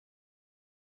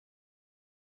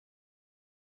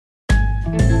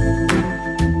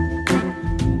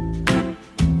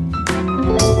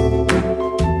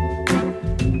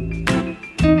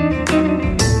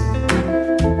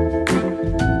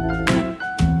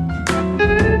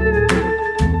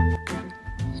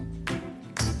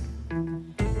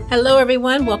Hello,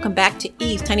 everyone. Welcome back to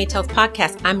Eve's Tiny Tales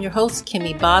Podcast. I'm your host,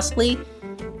 Kimmy Bosley.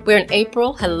 We're in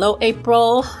April. Hello,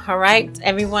 April. All right,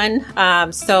 everyone.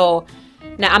 So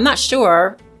now I'm not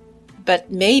sure,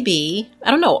 but maybe,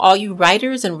 I don't know, all you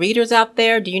writers and readers out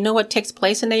there, do you know what takes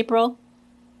place in April?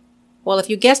 Well, if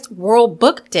you guessed World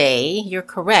Book Day, you're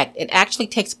correct. It actually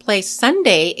takes place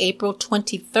Sunday, April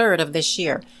 23rd of this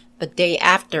year, the day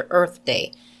after Earth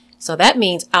Day. So that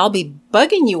means I'll be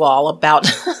bugging you all about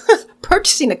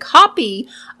purchasing a copy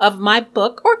of my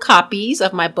book or copies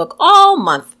of my book all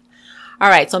month. All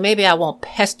right, so maybe I won't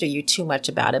pester you too much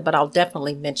about it, but I'll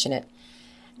definitely mention it.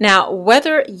 Now,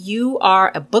 whether you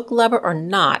are a book lover or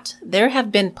not, there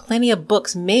have been plenty of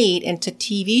books made into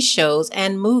TV shows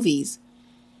and movies.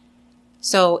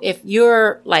 So if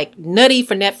you're like nutty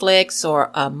for Netflix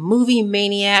or a movie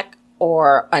maniac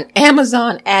or an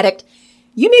Amazon addict,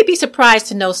 you may be surprised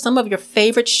to know some of your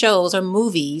favorite shows or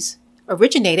movies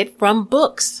originated from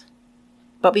books.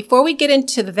 But before we get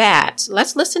into that,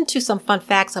 let's listen to some fun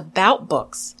facts about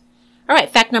books. All right,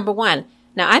 fact number 1.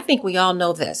 Now, I think we all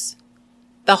know this.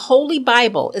 The Holy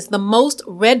Bible is the most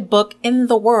read book in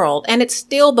the world, and it's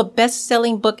still the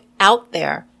best-selling book out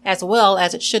there, as well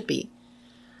as it should be.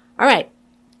 All right,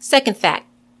 second fact.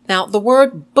 Now, the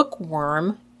word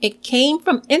bookworm, it came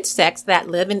from insects that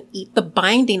live and eat the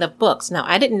binding of books. Now,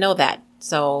 I didn't know that,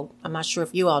 so I'm not sure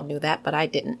if you all knew that, but I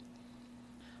didn't.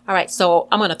 All right, so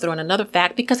I'm going to throw in another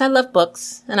fact because I love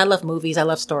books and I love movies. I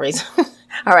love stories.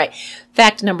 All right,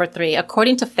 fact number 3.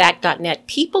 According to fact.net,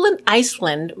 people in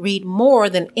Iceland read more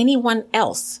than anyone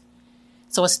else.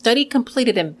 So a study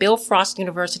completed in Bill Frost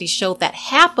University showed that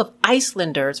half of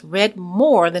Icelanders read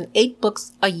more than 8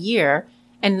 books a year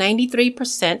and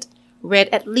 93% read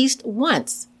at least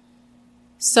once.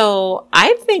 So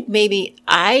I think maybe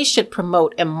I should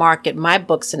promote and market my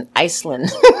books in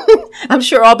Iceland. I'm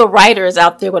sure all the writers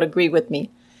out there would agree with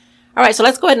me. All right, so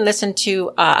let's go ahead and listen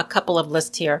to a couple of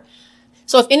lists here.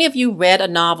 So if any of you read a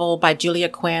novel by Julia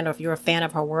Quinn, or if you're a fan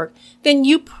of her work, then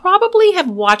you probably have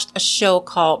watched a show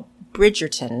called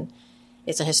Bridgerton.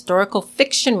 It's a historical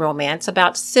fiction romance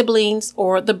about siblings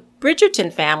or the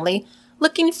Bridgerton family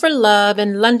looking for love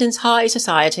in London's high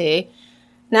society.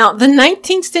 Now, the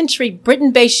 19th century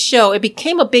Britain-based show, it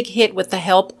became a big hit with the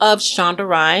help of Shonda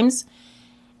Rhimes.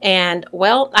 And,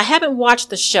 well, I haven't watched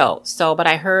the show, but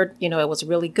I heard, it was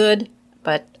really good,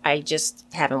 but I just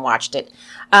haven't watched it.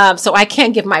 So I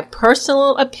can't give my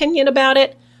personal opinion about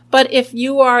it. But if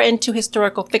you are into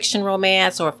historical fiction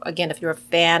romance, or again, if you're a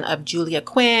fan of Julia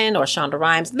Quinn or Shonda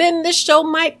Rhimes, then this show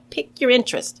might pique your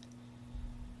interest.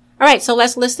 All right, so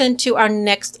let's listen to our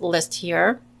next list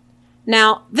here.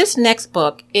 Now, this next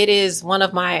book, it is one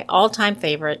of my all-time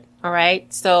favorite. All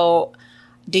right, so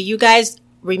do you guys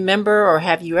remember or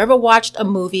have you ever watched a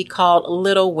movie called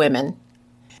Little Women?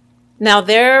 Now,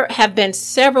 there have been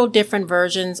several different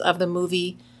versions of the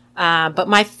movie, but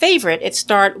my favorite, it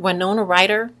starred Winona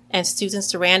Ryder and Susan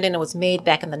Sarandon. It was made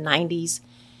back in the 90s.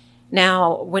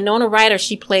 Now, Winona Ryder,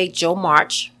 she played Jo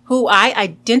March, who I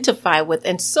identify with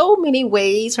in so many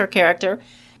ways, her character.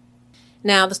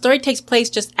 Now, the story takes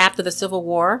place just after the Civil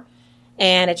War,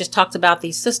 and it just talks about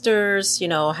these sisters,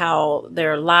 how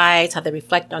their lives, how they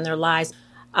reflect on their lives.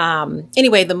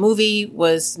 Anyway, the movie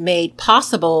was made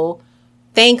possible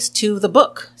thanks to the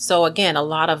book. So again, a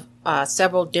lot of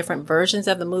several different versions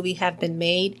of the movie have been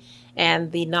made,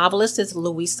 and the novelist is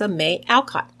Louisa May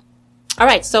Alcott. All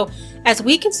right, so as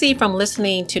we can see from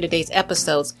listening to today's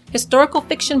episodes, historical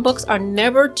fiction books are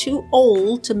never too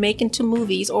old to make into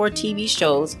movies or TV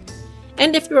shows.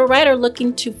 And if you're a writer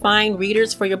looking to find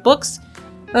readers for your books,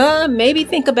 maybe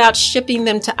think about shipping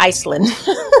them to Iceland.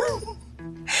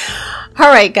 All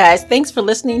right, guys, thanks for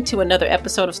listening to another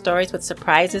episode of Stories with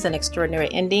Surprises and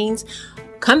Extraordinary Endings.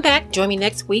 Come back, join me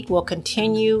next week. We'll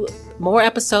continue more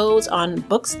episodes on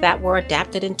books that were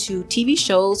adapted into TV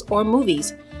shows or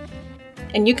movies.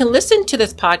 And you can listen to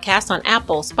this podcast on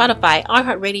Apple, Spotify,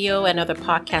 iHeartRadio, and other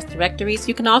podcast directories.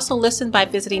 You can also listen by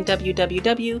visiting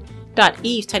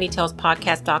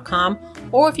www.evestinytalespodcast.com.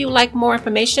 Or if you would like more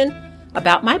information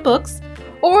about my books,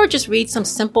 or just read some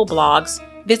simple blogs,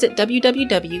 visit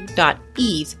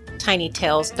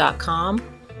www.evestinytales.com.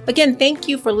 Again, thank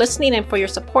you for listening and for your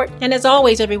support. And as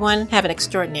always, everyone, have an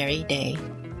extraordinary day.